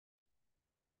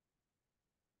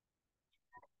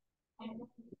Hey,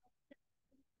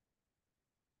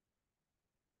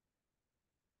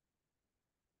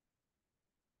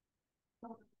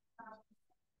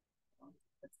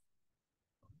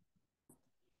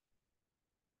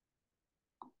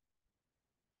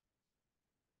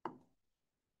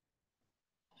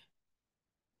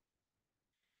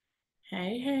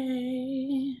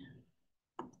 hey.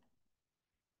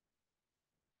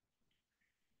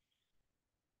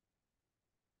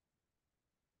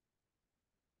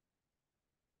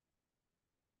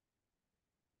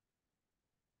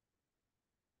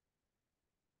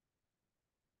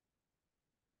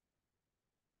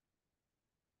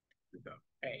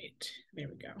 Right, there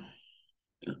we go.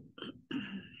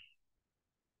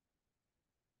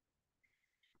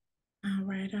 All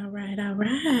right, all right, all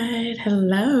right.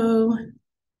 Hello.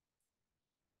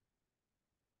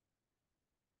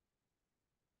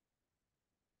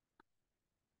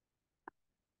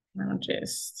 I'm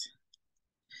just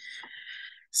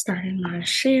starting my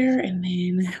share and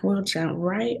then we'll jump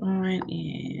right on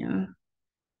in.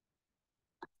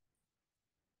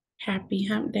 Happy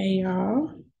hump day,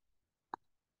 y'all.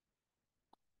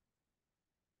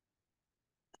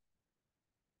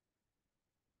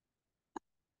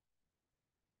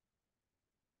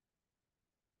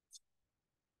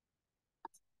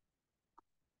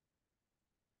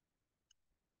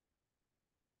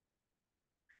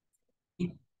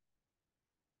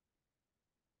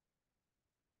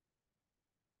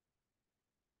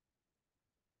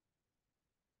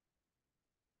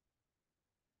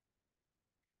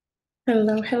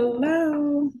 Hello,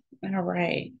 hello. All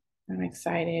right. I'm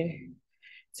excited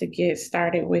to get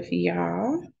started with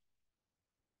y'all.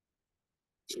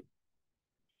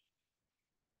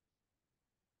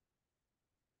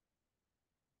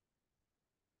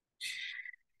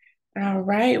 All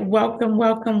right. Welcome,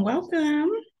 welcome,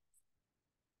 welcome.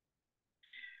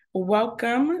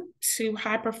 Welcome to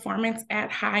High Performance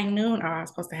at High Noon. Oh, I was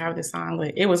supposed to have this on,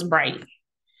 but it was bright.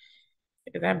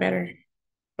 Is that better?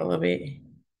 A little bit.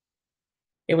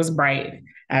 It was bright.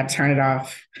 I had to turn it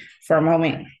off for a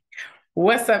moment.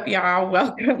 What's up, y'all?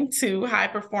 Welcome to High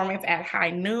Performance at High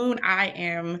Noon. I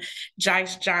am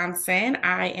Jice Johnson.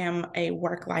 I am a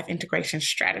work-life integration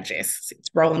strategist. It's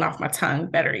rolling off my tongue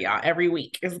better, y'all. Every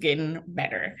week is getting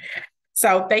better.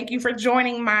 So thank you for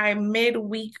joining my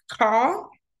midweek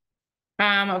call.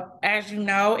 As you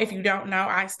know, if you don't know,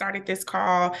 I started this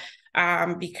call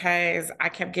because I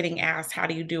kept getting asked, how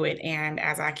do you do it? And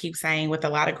as I keep saying, with a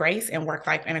lot of grace and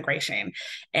work-life integration.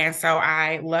 And so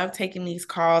I love taking these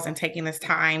calls and taking this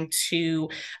time to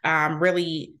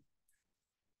really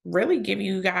give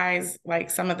you guys like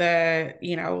some of the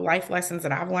life lessons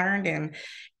that I've learned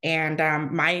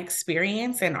and my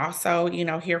experience, and also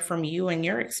hear from you and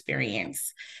your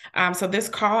experience. So this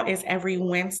call is every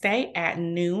Wednesday at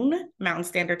noon Mountain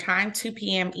Standard Time, 2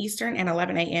 p.m. Eastern, and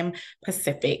 11 a.m.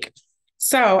 Pacific.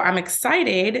 So I'm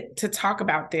excited to talk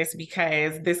about this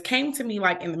because this came to me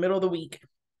like in the middle of the week.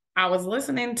 I was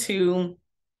listening to,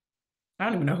 I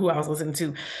don't even know who I was listening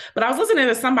to, but I was listening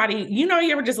to somebody, you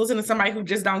ever just listen to somebody who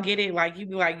just don't get it? Like you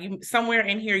be like, you somewhere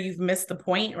in here, you've missed the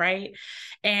point, right?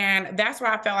 And that's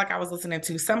what I felt like I was listening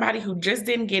to, somebody who just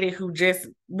didn't get it, who just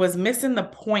was missing the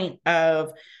point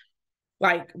of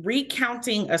like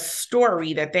recounting a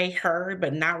story that they heard,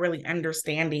 but not really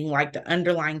understanding like the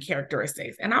underlying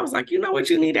characteristics. And I was like, you know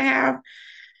what you need to have?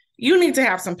 You need to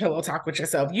have some pillow talk with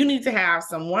yourself. You need to have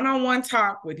some one-on-one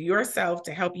talk with yourself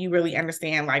to help you really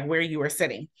understand like where you are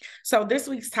sitting. So this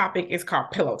week's topic is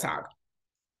called pillow talk,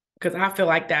 because I feel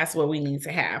like that's what we need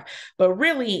to have. But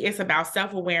really, it's about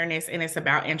self-awareness and it's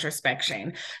about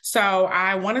introspection. So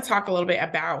I want to talk a little bit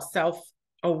about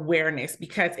self-awareness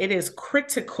because it is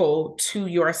critical to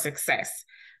your success.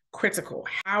 Critical.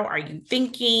 How are you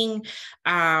thinking?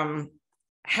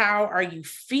 How are you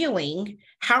feeling?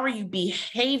 How are you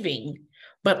behaving?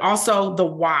 But also the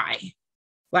why.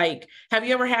 Like, have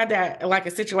you ever had that, like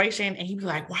a situation and you'd be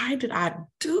like, why did I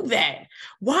do that?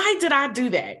 Why did I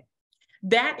do that?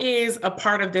 That is a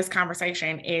part of this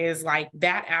conversation, is like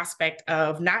that aspect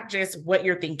of not just what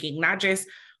you're thinking, not just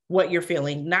what you're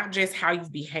feeling, not just how you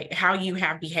behave, how you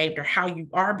have behaved or how you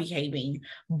are behaving,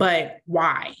 but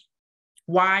why.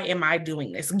 Why am I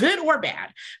doing this, good or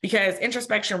bad? Because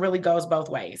introspection really goes both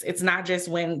ways. It's not just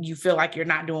when you feel like you're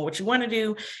not doing what you want to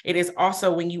do. It is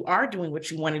also when you are doing what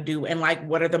you want to do, and like,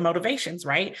 what are the motivations,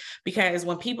 right? Because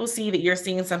when people see that you're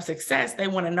seeing some success, they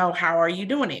want to know, how are you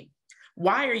doing it?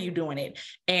 Why are you doing it?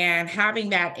 And having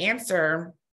that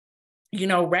answer,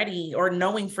 ready, or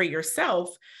knowing for yourself,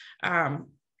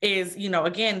 is,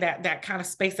 again, that kind of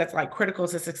space that's like critical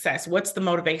to success. What's the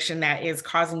motivation that is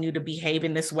causing you to behave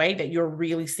in this way that you're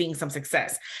really seeing some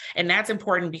success? And that's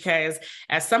important, because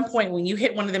at some point when you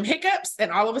hit one of them hiccups and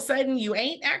all of a sudden you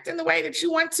ain't acting the way that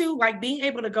you want to, like being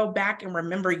able to go back and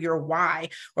remember your why,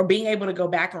 or being able to go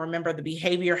back and remember the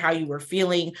behavior, how you were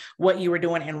feeling, what you were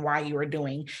doing, and why you were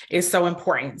doing is so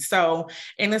important. So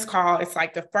in this call, it's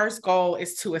like the first goal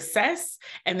is to assess,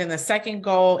 and then the second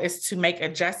goal is to make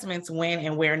adjustments when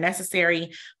and where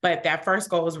necessary. But that first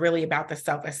goal is really about the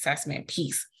self-assessment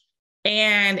piece.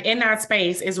 And in that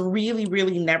space is really,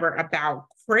 really never about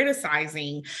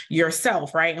criticizing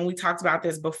yourself, right? And we talked about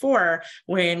this before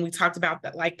when we talked about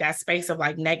that space of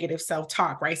like negative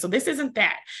self-talk, right? So this isn't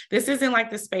that. This isn't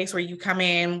like the space where you come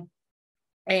in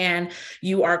and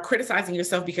you are criticizing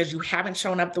yourself because you haven't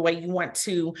shown up the way you want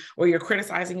to, or you're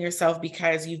criticizing yourself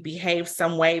because you've behaved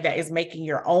some way that is making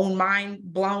your own mind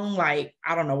blown. Like,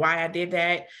 I don't know why I did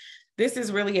that. This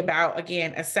is really about,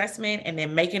 again, assessment and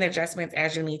then making adjustments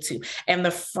as you need to. And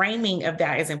the framing of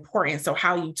that is important. So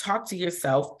how you talk to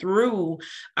yourself through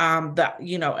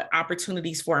the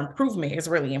opportunities for improvement is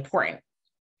really important.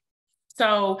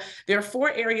 So there are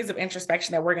 4 areas of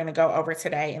introspection that we're going to go over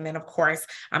today. And then, of course,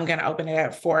 I'm going to open it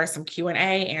up for some Q&A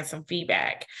and some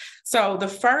feedback. So the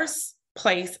first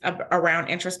place around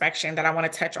introspection that I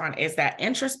want to touch on is that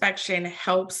introspection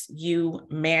helps you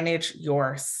manage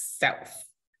yourself.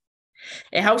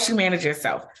 It helps you manage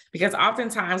yourself, because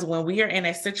oftentimes when we are in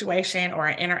a situation or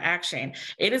an interaction,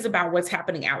 it is about what's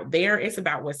happening out there. It's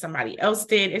about what somebody else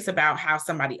did. It's about how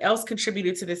somebody else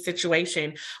contributed to this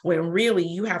situation, when really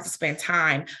you have to spend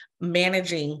time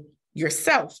managing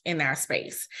yourself in that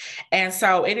space. And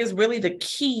so it is really the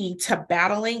key to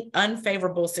battling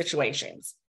unfavorable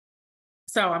situations.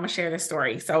 So I'm gonna share this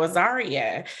story. So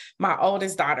Azaria, my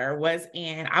oldest daughter, was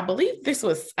in, I believe this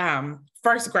was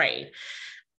first grade.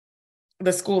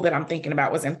 The school that I'm thinking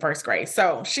about was in first grade.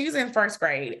 So she's in first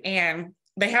grade, and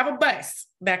they have a bus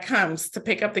that comes to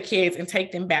pick up the kids and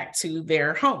take them back to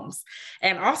their homes.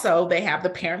 And also they have the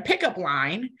parent pickup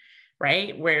line,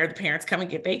 right, where the parents come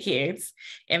and get their kids.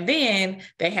 And then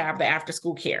they have the after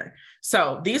school care.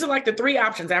 So these are like the 3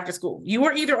 options after school. You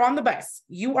are either on the bus,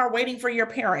 you are waiting for your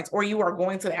parents, or you are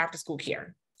going to the after school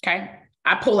care. Okay.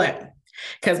 I pull up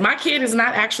because my kid is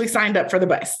not actually signed up for the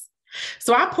bus.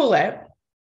 So I pull up,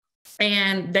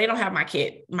 and they don't have my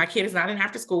kid. My kid is not in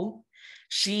after school.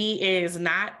 She is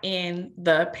not in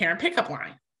the parent pickup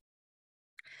line.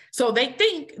 So they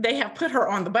think they have put her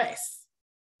on the bus.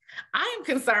 I am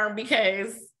concerned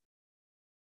because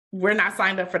we're not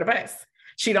signed up for the bus.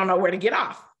 She don't know where to get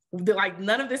off. Like,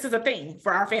 none of this is a thing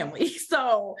for our family.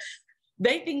 So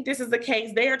they think this is the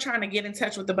case. They are trying to get in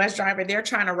touch with the bus driver. They're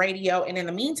trying to radio. And in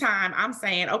the meantime, I'm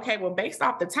saying, okay, well, based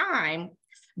off the time,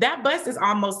 that bus is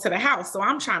almost to the house. So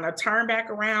I'm trying to turn back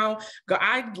around,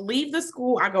 I leave the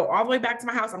school, I go all the way back to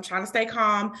my house. I'm trying to stay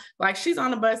calm. Like, she's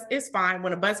on the bus, it's fine.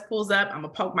 When the bus pulls up, I'm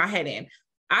gonna poke my head in.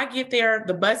 I get there,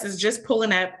 the bus is just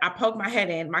pulling up. I poke my head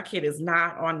in, my kid is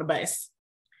not on the bus.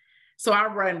 So I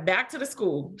run back to the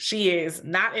school. She is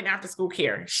not in after school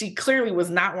care. She clearly was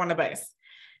not on the bus.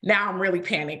 Now I'm really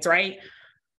panicked, right?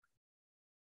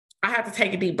 I had to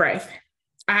take a deep breath.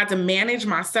 I had to manage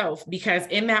myself, because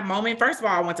in that moment, first of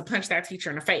all, I want to punch that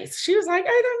teacher in the face. She was like,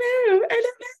 I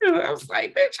don't know. I was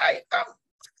like, bitch, I'm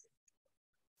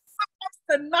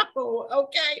supposed to know,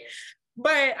 okay?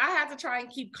 But I had to try and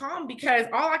keep calm, because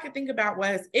all I could think about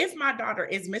was, if my daughter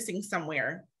is missing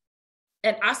somewhere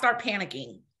and I start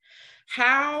panicking,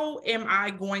 how am I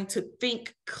going to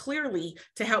think clearly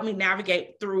to help me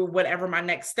navigate through whatever my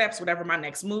next steps, whatever my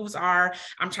next moves are?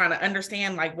 I'm trying to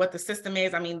understand like what the system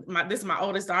is. I mean, this is my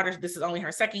oldest daughter. This is only her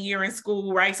 2nd year in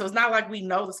school, right? So it's not like we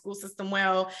know the school system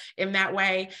well in that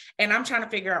way. And I'm trying to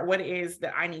figure out what it is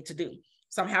that I need to do.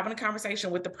 So I'm having a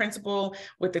conversation with the principal,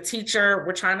 with the teacher.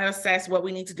 We're trying to assess what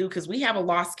we need to do, because we have a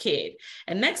lost kid.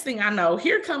 And next thing I know,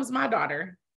 here comes my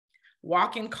daughter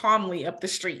walking calmly up the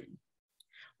street.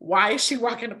 Why is she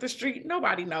walking up the street?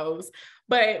 Nobody knows.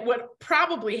 But what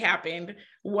probably happened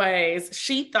was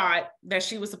she thought that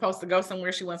she was supposed to go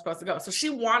somewhere she wasn't supposed to go. So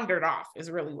she wandered off is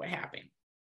really what happened.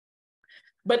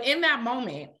 But in that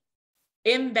moment,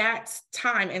 in that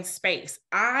time and space,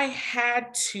 I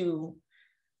had to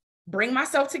bring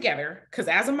myself together, because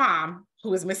as a mom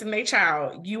who is missing their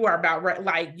child, you are about,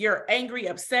 like, you're angry,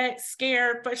 upset,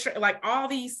 scared, frustrated, like all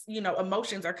these,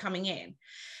 emotions are coming in.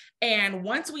 And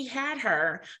once we had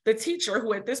her, the teacher,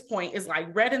 who at this point is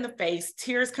like red in the face,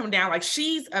 tears come down, like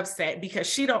she's upset because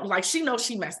she knows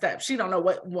she messed up. She don't know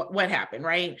what happened,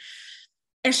 right?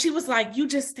 And she was like, you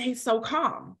just stayed so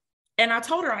calm. And I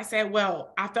told her, I said,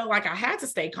 well, I felt like I had to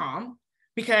stay calm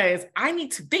because I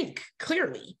need to think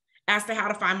clearly as to how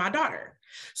to find my daughter.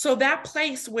 So that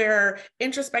place where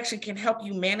introspection can help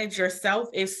you manage yourself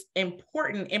is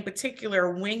important, in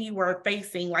particular when you are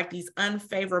facing like these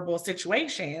unfavorable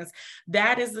situations.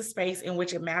 That is the space in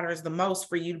which it matters the most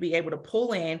for you to be able to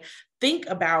pull in, think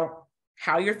about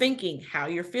how you're thinking, how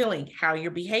you're feeling, how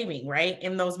you're behaving, right,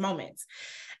 in those moments.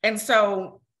 And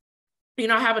so,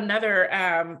 I have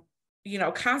another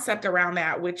concept around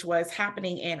that, which was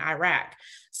happening in Iraq.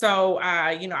 So,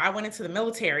 I went into the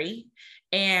military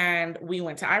and we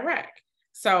went to Iraq.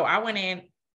 So I went in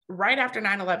right after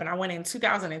 9/11. I went in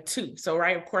 2002. So,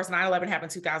 right, of course, 9/11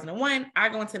 happened 2001. I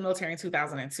go into the military in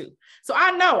 2002. So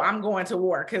I know I'm going to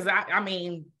war because I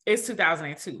mean, it's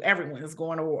 2002. Everyone is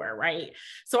going to war, right?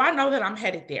 So I know that I'm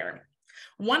headed there.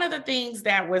 One of the things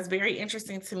that was very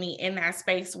interesting to me in that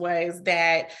space was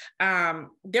that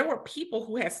there were people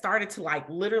who had started to like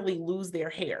literally lose their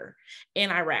hair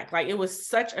in Iraq. Like it was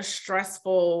such a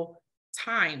stressful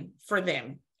time for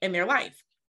them in their life.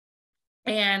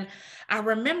 And I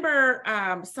remember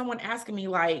someone asking me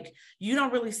like, you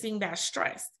don't really seem that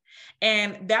stressed.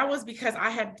 And that was because I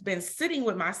had been sitting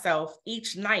with myself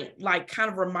each night, like kind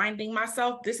of reminding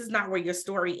myself, this is not where your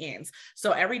story ends.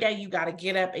 So every day you got to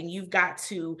get up and you've got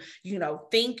to,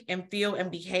 think and feel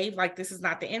and behave like this is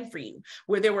not the end for you.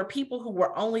 Where there were people who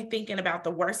were only thinking about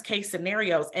the worst case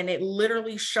scenarios, and it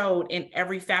literally showed in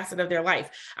every facet of their life.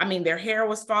 I mean, their hair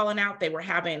was falling out. They were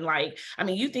having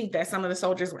you think that some of the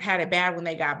soldiers had it bad when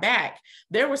they got back.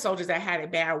 There were soldiers that had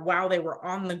it bad while they were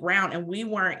on the ground, and we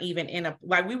weren't even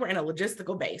we were in a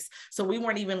logistical base. So we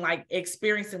weren't even like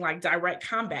experiencing like direct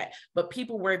combat, but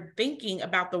people were thinking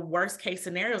about the worst case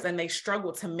scenarios and they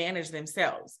struggled to manage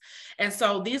themselves. And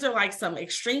so these are like some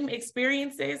extreme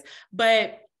experiences,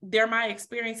 but they're my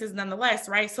experiences nonetheless,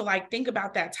 right? So like think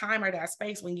about that time or that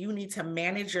space when you need to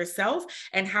manage yourself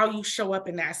and how you show up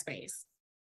in that space.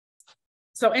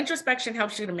 So introspection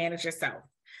helps you to manage yourself.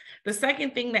 The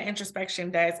second thing that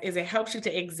introspection does is it helps you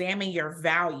to examine your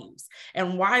values.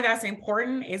 And why that's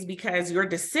important is because your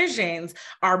decisions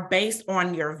are based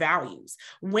on your values.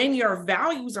 When your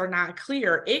values are not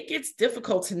clear, it gets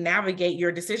difficult to navigate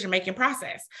your decision-making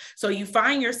process. So you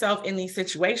find yourself in these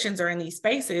situations or in these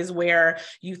spaces where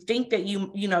you think that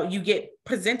you get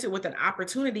presented with an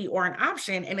opportunity or an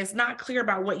option, and it's not clear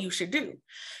about what you should do.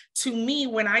 To me,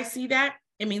 when I see that,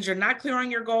 it means you're not clear on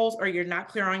your goals or you're not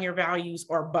clear on your values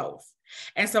or both.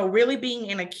 And so really being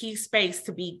in a key space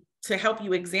to help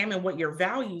you examine what your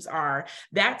values are,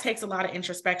 that takes a lot of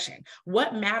introspection.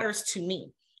 What matters to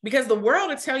me? Because the world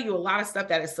will tell you a lot of stuff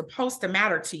that is supposed to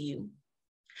matter to you.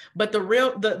 But the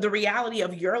reality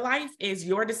of your life is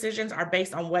your decisions are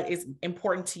based on what is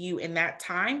important to you in that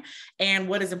time and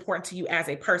what is important to you as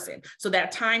a person. So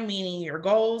that time meaning your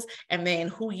goals, and then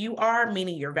who you are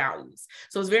meaning your values.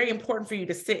 So it's very important for you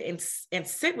to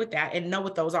sit with that and know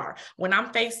what those are. When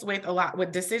I'm faced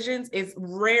with decisions, it's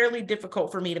rarely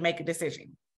difficult for me to make a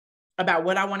decision about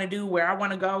what I want to do, where I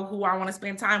want to go, who I want to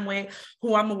spend time with,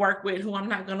 who I'm going to work with, who I'm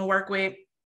not going to work with,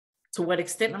 to what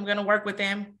extent I'm going to work with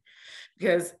them.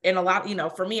 Because in a lot,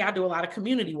 for me, I do a lot of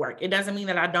community work. It doesn't mean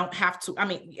that I don't have to.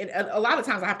 A lot of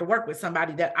times I have to work with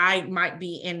somebody that I might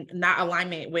be in not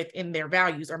alignment with in their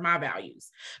values or my values.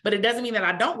 But it doesn't mean that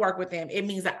I don't work with them. It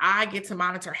means that I get to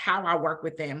monitor how I work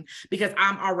with them because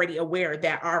I'm already aware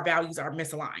that our values are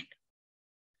misaligned.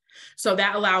 So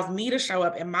that allows me to show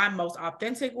up in my most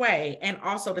authentic way and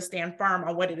also to stand firm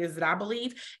on what it is that I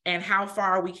believe and how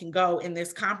far we can go in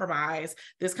this compromise.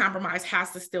 This compromise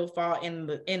has to still fall in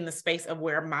the space of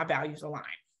where my values align.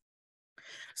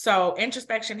 So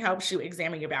introspection helps you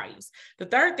examine your values. The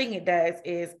third thing it does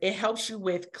is it helps you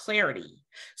with clarity.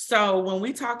 So when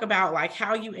we talk about like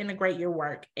how you integrate your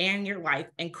work and your life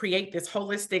and create this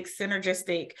holistic,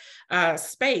 synergistic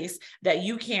space that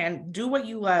you can do what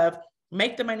you love,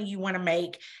 make the money you want to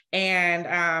make,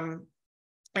 and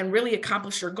really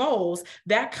accomplish your goals,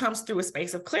 that comes through a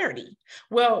space of clarity.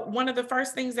 Well, one of the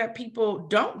first things that people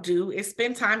don't do is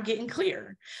spend time getting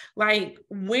clear. Like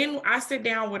when I sit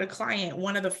down with a client,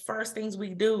 one of the first things we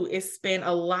do is spend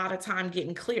a lot of time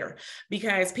getting clear,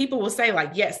 because people will say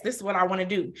like, yes, this is what I want to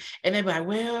do. And they'll be like,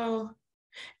 well,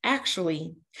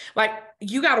 actually, like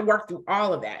you got to work through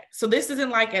all of that. So this isn't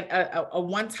like a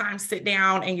one-time sit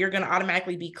down and you're going to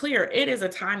automatically be clear. It is a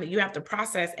time that you have to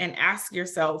process and ask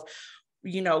yourself,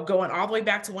 going all the way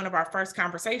back to one of our first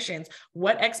conversations,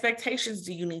 what expectations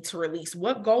do you need to release?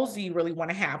 What goals do you really want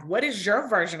to have? What is your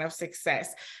version of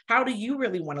success? How do you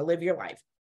really want to live your life?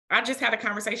 I just had a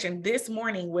conversation this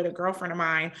morning with a girlfriend of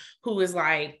mine who is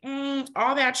like,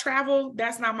 all that travel,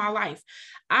 that's not my life.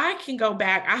 I can go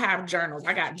back. I have journals.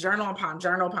 I got journal upon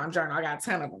journal upon journal. I got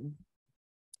 10 of them.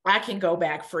 I can go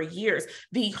back for years.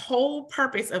 The whole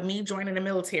purpose of me joining the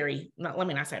military, let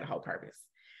me not say the whole purpose.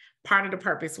 Part of the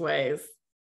purpose was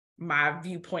my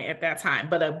viewpoint at that time.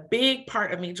 But a big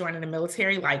part of me joining the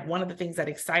military, like one of the things that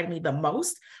excited me the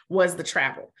most was the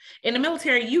travel. In the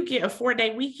military, you get a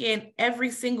 4-day weekend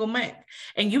every single month,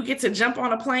 and you get to jump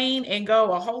on a plane and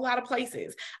go a whole lot of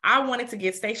places. I wanted to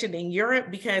get stationed in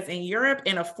Europe because in Europe,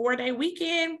 in a 4-day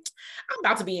weekend, I'm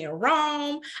about to be in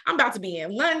Rome. I'm about to be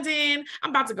in London.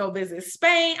 I'm about to go visit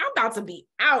Spain. I'm about to be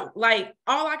out. Like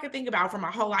all I could think about for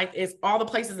my whole life is all the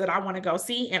places that I want to go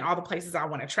see and all the places I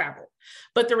want to travel.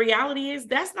 But the reality is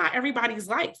that's not everybody's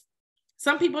life.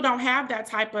 Some people don't have that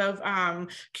type of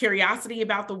curiosity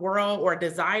about the world or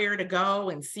desire to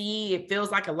go and see. It feels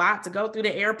like a lot to go through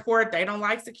the airport. They don't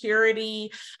like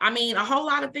security. I mean, a whole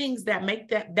lot of things that make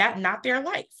that not their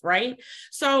life, right?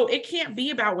 So it can't be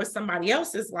about what somebody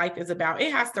else's life is about.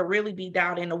 It has to really be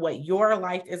down into what your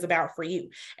life is about for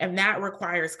you. And that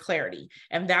requires clarity.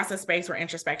 And that's a space where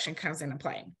introspection comes into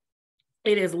play.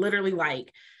 It is literally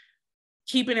like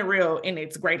keeping it real in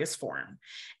its greatest form.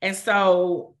 And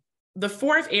so the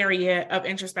fourth area of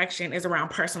introspection is around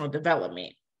personal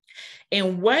development.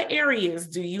 In what areas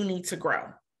do you need to grow?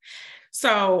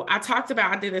 So I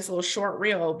did this little short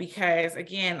reel because,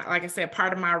 again, like I said,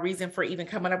 part of my reason for even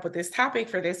coming up with this topic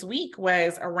for this week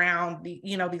was around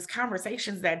these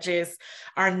conversations that just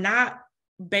are not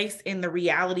based in the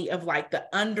reality of like the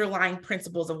underlying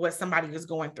principles of what somebody is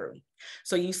going through.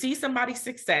 So you see somebody's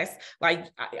success, like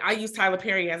I use Tyler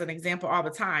Perry as an example all the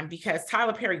time because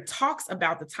Tyler Perry talks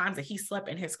about the times that he slept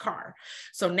in his car.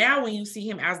 So now when you see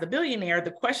him as the billionaire, the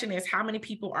question is how many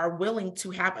people are willing to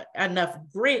have enough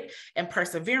grit and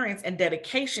perseverance and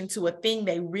dedication to a thing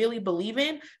they really believe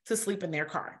in to sleep in their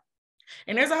car.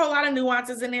 And there's a whole lot of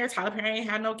nuances in there. Tyler Perry ain't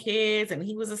had no kids and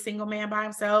he was a single man by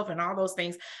himself and all those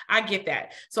things. I get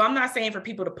that. So I'm not saying for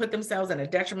people to put themselves in a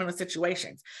detrimental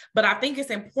situations, but I think it's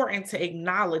important to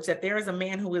acknowledge that there is a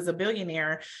man who is a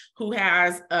billionaire who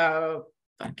has a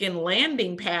fucking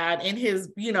landing pad in his,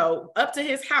 up to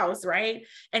his house, right?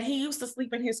 And he used to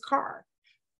sleep in his car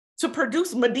to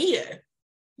produce Medea.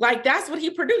 Like that's what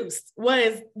he produced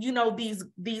was,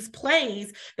 these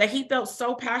plays that he felt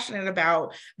so passionate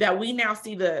about that we now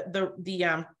see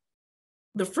the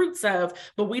fruits of,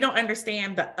 but we don't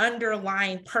understand the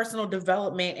underlying personal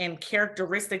development and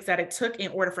characteristics that it took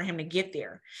in order for him to get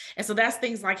there. And so that's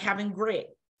things like having grit,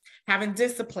 having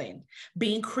discipline,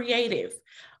 being creative,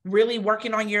 really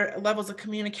working on your levels of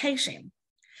communication,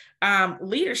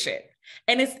 leadership.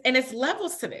 And it's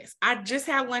levels to this. I just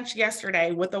had lunch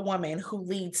yesterday with a woman who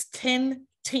leads 10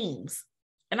 teams.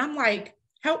 And I'm like,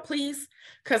 help please,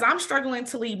 because I'm struggling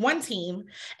to lead one team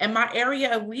and my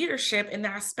area of leadership in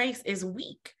that space is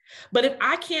weak. But if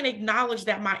I can't acknowledge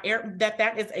that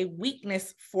that is a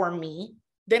weakness for me,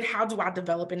 then how do I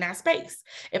develop in that space?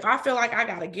 If I feel like I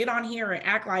got to get on here and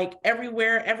act like every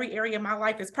area of my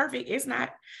life is perfect, it's not.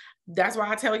 That's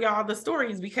why I tell y'all the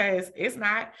stories because it's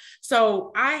not.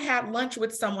 So I had lunch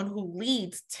with someone who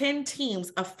leads 10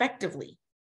 teams effectively.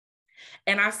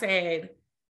 And I said,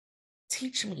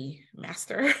 teach me,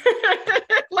 master.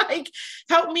 Like,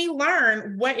 help me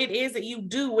learn what it is that you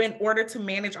do in order to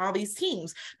manage all these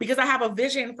teams, because I have a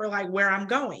vision for like where I'm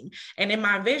going. And in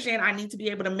my vision, I need to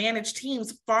be able to manage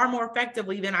teams far more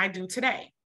effectively than I do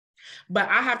today. But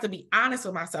I have to be honest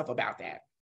with myself about that.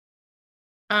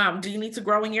 Do you need to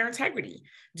grow in your integrity?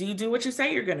 Do you do what you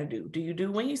say you're going to do? Do you do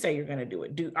when you say you're going to do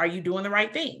it? Are you doing the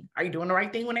right thing? Are you doing the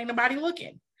right thing when ain't nobody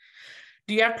looking?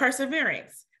 Do you have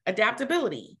perseverance,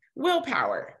 adaptability,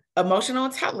 willpower, emotional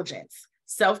intelligence,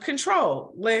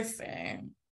 self-control?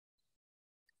 Listen,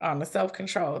 on the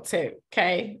self-control too.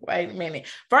 Okay, wait a minute.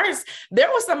 First, there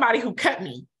was somebody who cut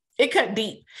me. It cut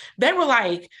deep. They were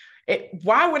like,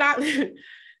 why would I...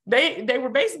 They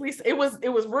were basically, it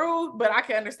was rude, but I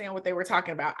could understand what they were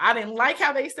talking about. I didn't like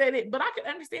how they said it, but I could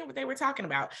understand what they were talking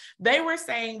about. They were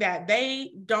saying that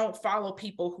they don't follow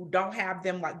people who don't have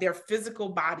them like their physical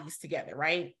bodies together,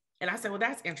 right? And I said, well,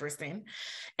 that's interesting.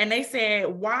 And they said,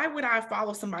 why would I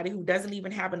follow somebody who doesn't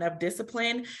even have enough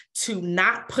discipline to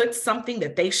not put something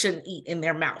that they shouldn't eat in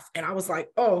their mouth? And I was like,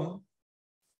 oh,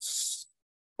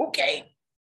 okay,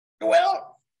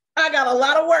 well, I got a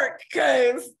lot of work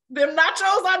because them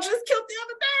nachos I just killed the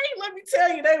other day, let me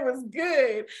tell you, they was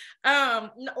good.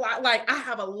 Like I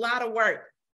have a lot of work.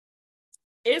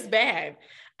 It's bad.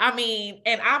 I mean,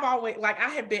 and I've always, like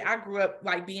I grew up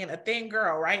like being a thin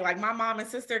girl, right? Like my mom and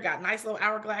sister got nice little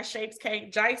hourglass shapes,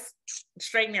 cake, Jice,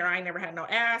 straight and narrow. I ain't never had no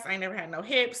ass. I ain't never had no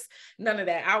hips, none of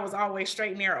that. I was always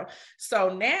straight and narrow. So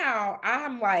now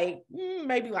I'm like,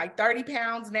 maybe like 30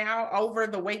 pounds now over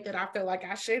the weight that I feel like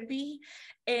I should be.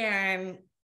 And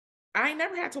I ain't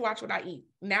never had to watch what I eat.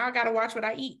 Now I got to watch what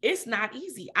I eat. It's not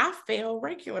easy. I fail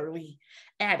regularly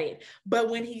at it. But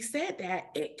when he said that,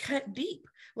 it cut deep.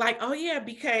 Like, oh yeah,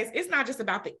 because it's not just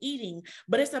about the eating,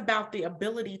 but it's about the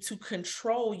ability to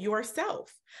control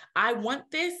yourself. I want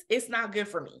this. It's not good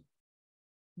for me.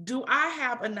 Do I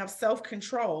have enough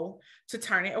self-control to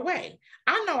turn it away?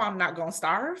 I know I'm not going to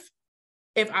starve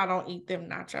if I don't eat them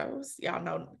nachos. Y'all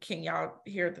know, can y'all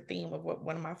hear the theme of what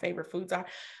one of my favorite foods are?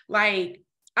 Like,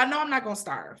 I know I'm not going to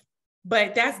starve,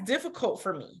 but that's difficult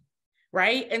for me,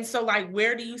 right? And so like,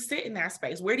 where do you sit in that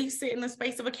space? Where do you sit in the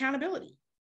space of accountability?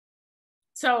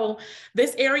 So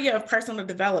this area of personal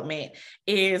development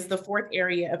is the fourth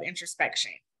area of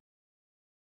introspection.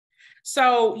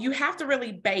 So you have to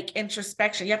really bake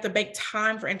introspection. You have to bake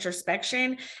time for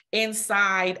introspection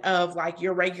inside of like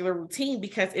your regular routine,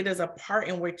 because it is a part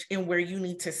in where you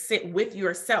need to sit with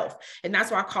yourself. And that's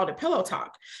why I called it pillow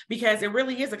talk, because it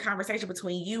really is a conversation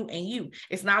between you and you.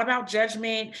 It's not about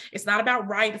judgment. It's not about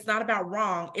right. It's not about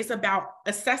wrong. It's about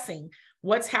assessing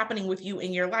what's happening with you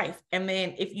in your life. And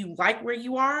then if you like where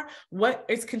you are, what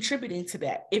is contributing to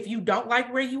that? If you don't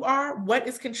like where you are, what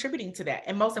is contributing to that?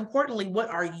 And most importantly,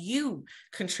 what are you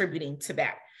contributing to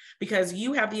that? Because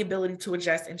you have the ability to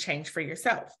adjust and change for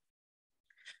yourself.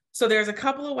 So there's a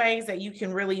couple of ways that you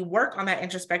can really work on that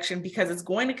introspection, because it's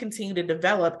going to continue to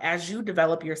develop as you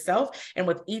develop yourself. And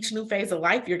with each new phase of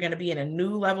life, you're going to be in a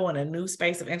new level and a new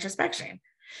space of introspection.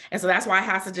 And so that's why it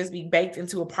has to just be baked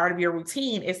into a part of your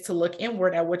routine, is to look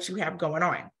inward at what you have going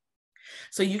on.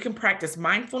 So you can practice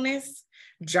mindfulness,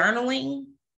 journaling,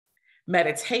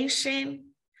 meditation,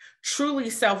 truly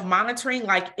self-monitoring,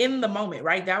 like in the moment,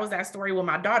 right? That was that story with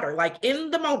my daughter. Like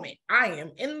in the moment, I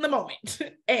am in the moment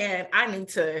and I need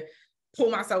to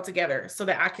pull myself together so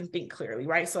that I can think clearly,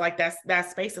 right? So like that's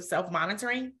that space of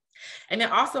self-monitoring. And then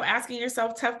also asking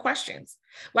yourself tough questions.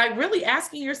 Like really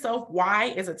asking yourself, why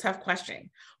is a tough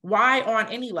question? Why on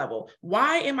any level?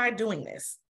 Why am I doing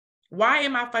this? Why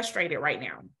am I frustrated right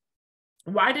now?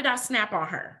 Why did I snap on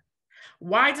her?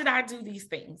 Why did I do these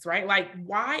things, right? Like,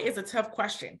 why is a tough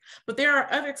question? But there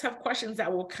are other tough questions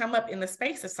that will come up in the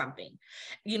space of something.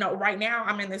 You know, right now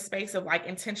I'm in this space of like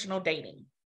intentional dating.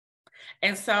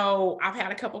 And so I've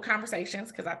had a couple conversations,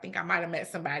 because I think I might have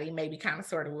met somebody, maybe kind of,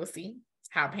 sort of, we'll see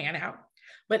how it pan out.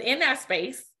 But in that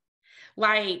space,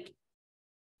 like,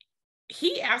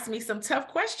 he asked me some tough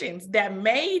questions that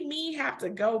made me have to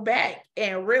go back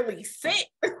and really sit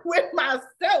with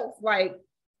myself. Like,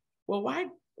 well,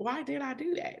 why did I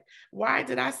do that? Why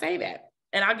did I say that?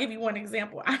 And I'll give you one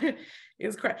example. It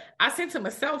was crazy. I sent him a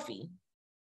selfie.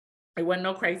 It wasn't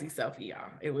no crazy selfie,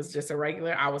 y'all. It was just a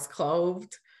regular, I was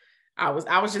clothed. I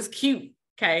was just cute.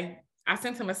 Okay. I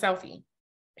sent him a selfie.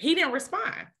 He didn't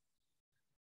respond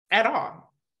at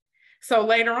all. So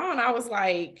later on, I was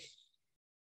like,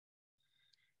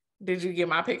 did you get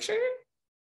my picture?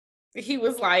 He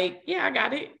was like, yeah, I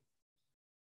got it.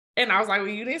 And I was like, well,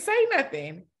 you didn't say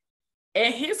nothing.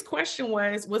 And his question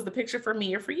was the picture for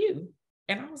me or for you?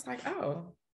 And I was like,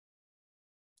 oh.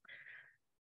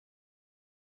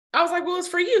 I was like, well, it's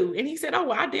for you. And he said, oh,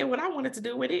 well, I did what I wanted to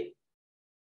do with it.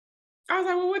 I was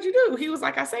like, well, what'd you do? He was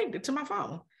like, I saved it to my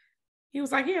phone. He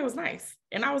was like, yeah, it was nice.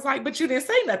 And I was like, but you didn't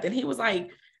say nothing. He was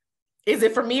like, is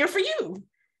it for me or for you?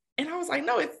 And I was like,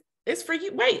 no, it's for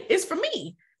you. Wait, it's for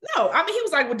me. No, I mean, he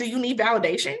was like, well, do you need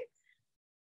validation?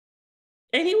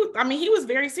 And he was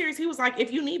very serious. He was like,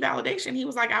 if you need validation, he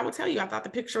was like, I will tell you, I thought the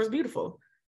picture was beautiful.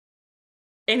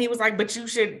 And he was like, but you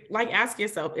should like ask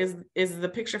yourself, is the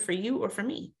picture for you or for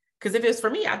me? Because if it's for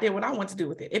me, I did what I want to do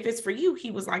with it. If it's for you, he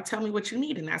was like, tell me what you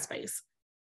need in that space.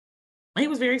 And he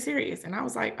was very serious. And I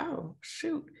was like, oh,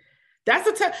 shoot. That's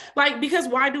because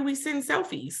why do we send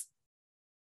selfies?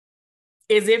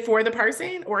 Is it for the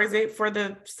person or is it for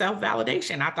the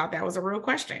self-validation? I thought that was a real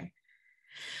question.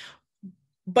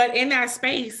 But in that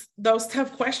space, those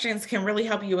tough questions can really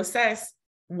help you assess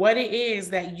what it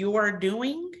is that you're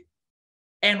doing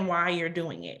and why you're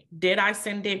doing it. Did I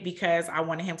send it because I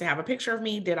wanted him to have a picture of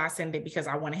me? Did I send it because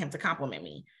I wanted him to compliment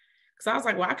me? So I was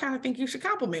like, well, I kind of think you should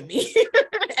compliment me,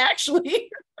 actually.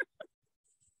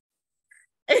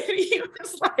 And he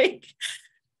was like,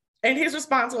 and his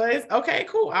response was, okay,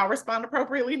 cool. I'll respond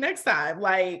appropriately next time.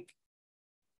 Like,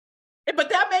 but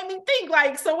that made me think,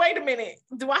 like, so wait a minute,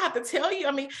 do I have to tell you?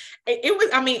 I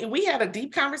mean, we had a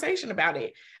deep conversation about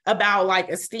it. about like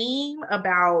esteem,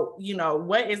 about, you know,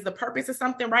 what is the purpose of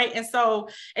something, right? And so,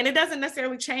 and it doesn't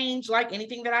necessarily change like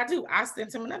anything that I do. I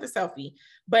sent him another selfie,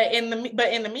 but in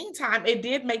the meantime, it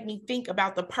did make me think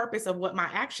about the purpose of what my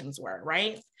actions were,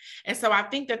 right? And so I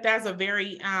think that that's a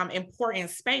very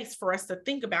important space for us to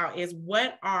think about, is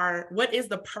what is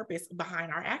the purpose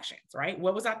behind our actions, right?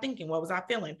 What was I thinking? What was I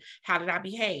feeling? How did I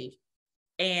behave?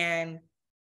 And,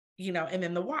 you know, and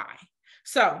then the why.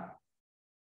 So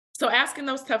asking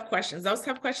those tough questions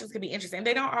can be interesting.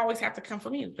 They don't always have to come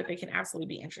from you, but they can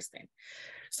absolutely be interesting.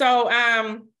 So,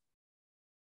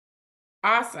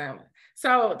 awesome.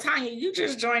 So Tanya, you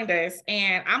just joined us,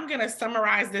 and I'm going to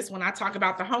summarize this when I talk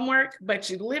about the homework, but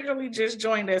you literally just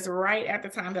joined us right at the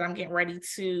time that I'm getting ready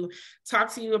to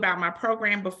talk to you about my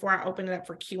program before I open it up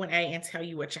for Q&A and tell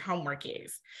you what your homework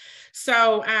is.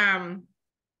 So,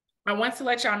 I want to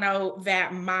let y'all know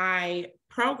that my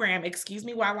program, Excuse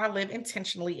Me While I Live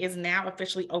Intentionally, is now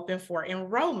officially open for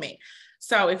enrollment.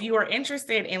 So if you are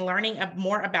interested in learning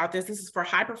more about this, this is for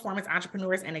high performance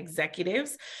entrepreneurs and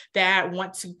executives that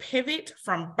want to pivot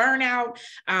from burnout,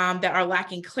 that are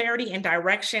lacking clarity and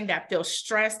direction, that feel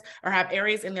stressed or have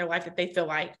areas in their life that they feel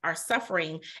like are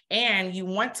suffering. And you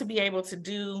want to be able to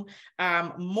do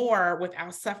more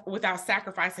without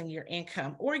sacrificing your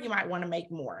income, or you might want to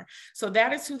make more. So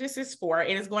that is who this is for.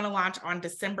 It is going to launch on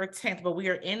December 10th, but we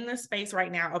are in the space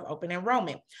right now of open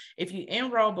enrollment. If you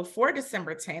enroll before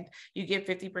December 10th, you get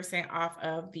 50% off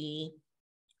of the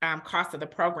cost of the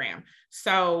program.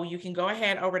 So you can go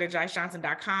ahead over to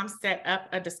jicejohnson.com, set up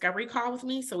a discovery call with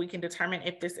me so we can determine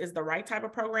if this is the right type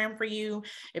of program for you,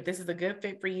 if this is a good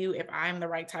fit for you, if I'm the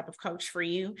right type of coach for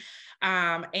you.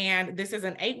 And this is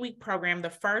an 8-week program. The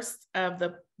first of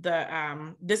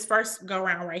this first go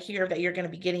around right here that you're going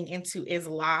to be getting into is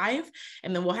live,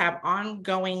 and then we'll have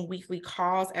ongoing weekly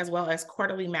calls as well as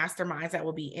quarterly masterminds that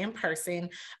will be in person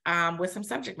with some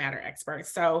subject matter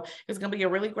experts. So it's going to be a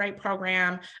really great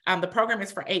program. The program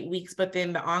is for 8 weeks, but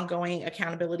then the ongoing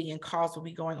accountability and calls will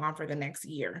be going on for the next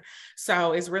year.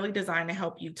 So it's really designed to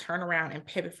help you turn around and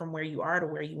pivot from where you are to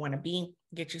where you want to be,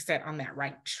 get you set on that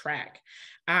right track.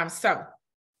 So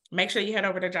make sure you head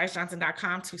over to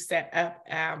jicejohnson.com to set up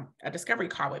a discovery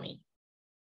call with me.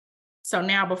 So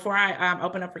now, before I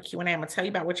open up for Q&A, I'm going to tell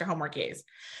you about what your homework is.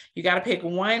 You got to pick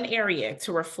one area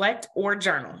to reflect or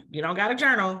journal. You don't got to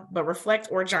journal, but reflect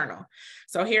or journal.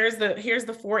 So here's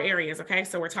the 4 areas, okay?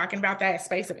 So we're talking about that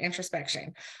space of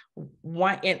introspection.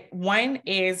 One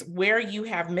is where you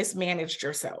have mismanaged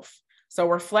yourself. So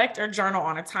reflect or journal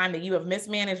on a time that you have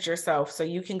mismanaged yourself, so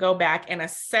you can go back and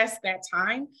assess that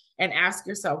time and ask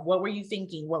yourself, what were you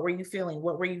thinking? What were you feeling?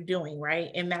 What were you doing, right,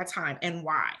 in that time, and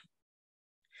why?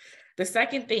 The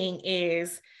second thing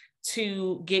is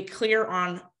to get clear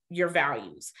on your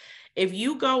values. If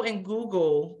you go and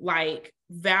Google like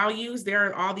values, there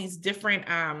are all these different,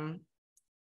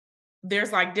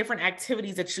 there's like different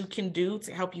activities that you can do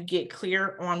to help you get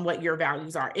clear on what your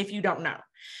values are if you don't know.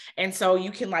 And so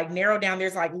you can like narrow down,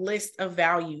 there's like list of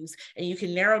values, and you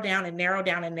can narrow down and narrow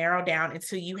down and narrow down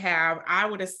until you have, I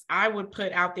would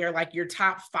put out there like your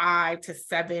top 5 to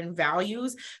 7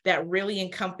 values that really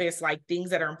encompass like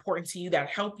things that are important to you that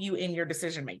help you in your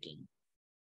decision making.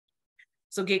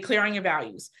 So get clear on your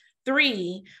values.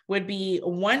 3 would be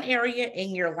one area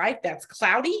in your life that's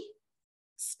cloudy.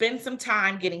 Spend some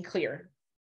time getting clear.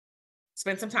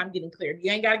 Spend some time getting clear.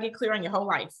 You ain't got to get clear on your whole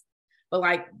life, but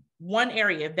like one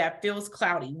area that feels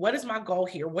cloudy. What is my goal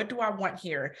here? What do I want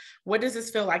here? What does this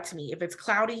feel like to me? If it's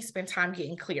cloudy, spend time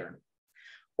getting clear.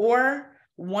 Or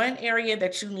one area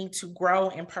that you need to grow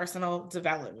in personal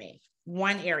development.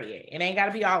 One area. It ain't got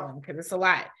to be all of them because it's a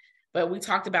lot, but we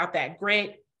talked about that: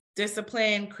 grit,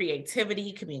 discipline,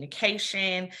 creativity,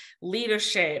 communication,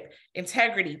 leadership,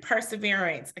 integrity,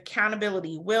 perseverance,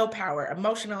 accountability, willpower,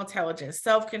 emotional intelligence,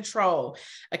 self-control,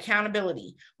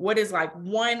 accountability. What is like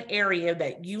one area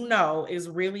that you know is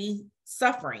really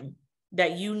suffering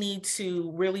that you need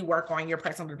to really work on your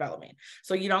personal development?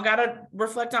 So you don't got to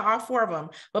reflect on all 4 of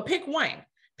them, but pick one.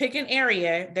 Pick an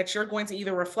area that you're going to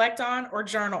either reflect on or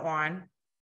journal on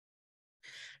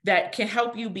that can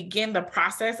help you begin the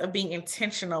process of being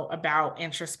intentional about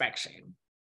introspection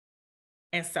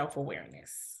and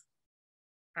self-awareness.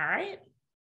 All right.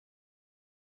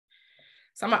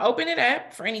 So I'm going to open it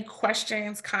up for any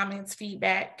questions, comments,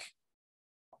 feedback.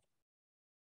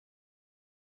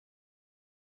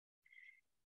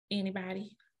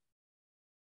 Anybody?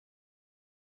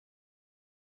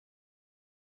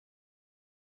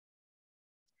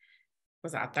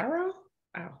 Was I thorough?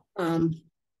 Oh.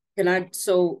 And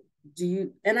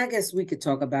I guess we could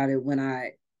talk about it when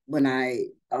I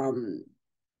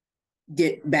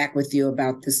get back with you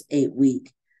about this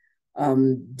 8-week.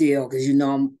 deal, because you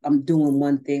know I'm doing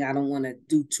one thing. I don't want to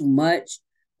do too much,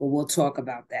 but we'll talk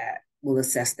about that. We'll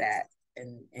assess that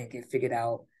and get figured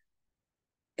out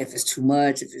if it's too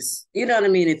much, if it's, you know what I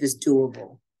mean, if it's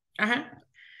doable. Uh-huh.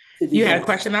 To do You had a both.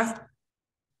 question though?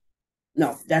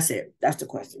 No, that's it. That's the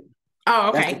question.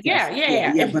 Oh, That's the okay. Yeah, question. yeah, Yeah,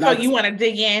 yeah. yeah. If But so I, you want to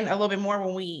dig in a little bit more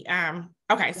when we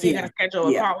okay, so you're yeah, gonna schedule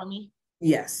a yeah, call with me?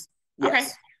 yes, Okay,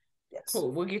 yes, yes.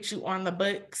 cool. We'll get you on the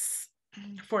books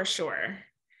for sure.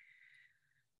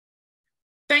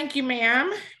 Thank you,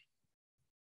 ma'am.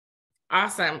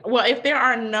 Awesome. Well, if there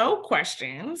are no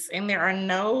questions and there are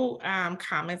no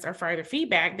comments or further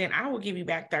feedback, then I will give you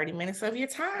back 30 minutes of your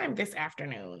time this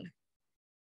afternoon.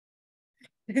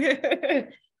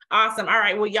 Awesome. All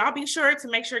right. Well, y'all be sure to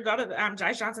make sure go to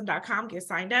jicejohnson.com, get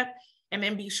signed up, and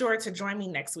then be sure to join me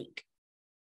next week.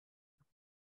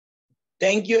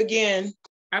 Thank you again.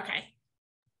 Okay.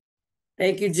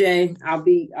 Thank you, Jay. I'll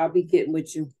be getting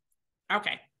with you.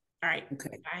 Okay. All right.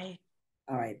 Okay. Bye.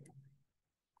 All right.